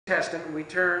Testament, we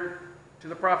turn to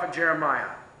the prophet Jeremiah.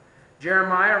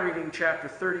 Jeremiah reading chapter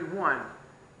 31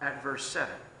 at verse 7.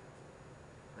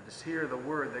 Let us hear the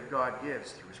word that God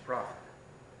gives through his prophet.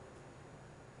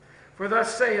 For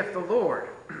thus saith the Lord,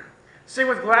 sing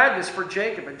with gladness for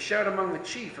Jacob, and shout among the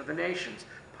chief of the nations.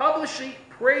 Publishly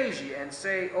praise ye, and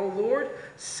say, O Lord,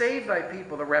 save thy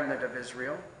people, the remnant of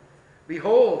Israel.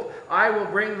 Behold, I will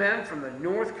bring them from the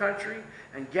north country,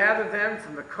 and gather them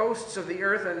from the coasts of the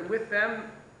earth, and with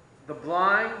them the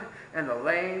blind and the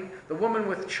lame, the woman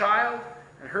with child,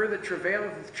 and her that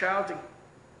travaileth with child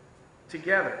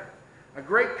together. A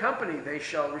great company they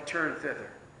shall return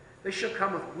thither. They shall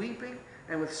come with weeping,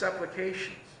 and with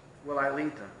supplications will I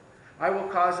lead them. I will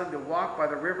cause them to walk by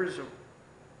the rivers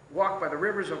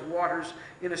of waters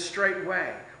in a straight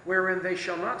way, wherein they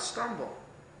shall not stumble.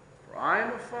 For I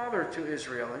am a father to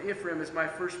Israel, and Ephraim is my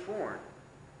firstborn.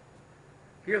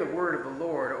 Hear the word of the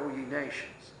Lord, O ye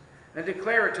nations, and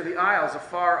declare it to the isles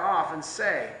afar off, and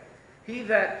say, He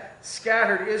that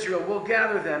scattered Israel will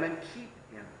gather them and keep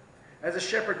him, as a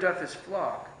shepherd doth his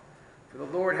flock. For the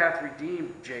Lord hath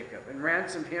redeemed Jacob, and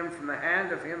ransomed him from the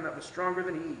hand of him that was stronger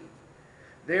than he.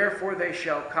 Therefore they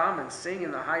shall come and sing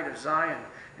in the height of Zion,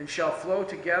 and shall flow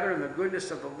together in the goodness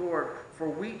of the Lord, for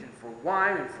wheat and for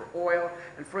wine and for oil,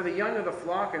 and for the young of the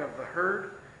flock and of the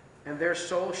herd. And their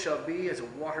soul shall be as a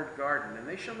watered garden, and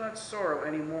they shall not sorrow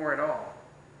any more at all.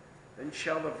 Then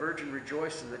shall the virgin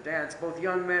rejoice in the dance, both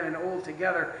young men and old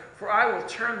together. For I will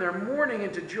turn their mourning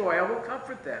into joy. I will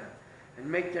comfort them, and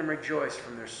make them rejoice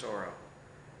from their sorrow.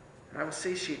 And I will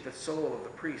satiate the soul of the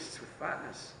priests with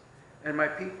fatness, and my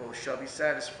people shall be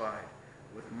satisfied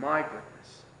with my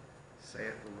goodness,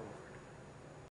 saith the Lord.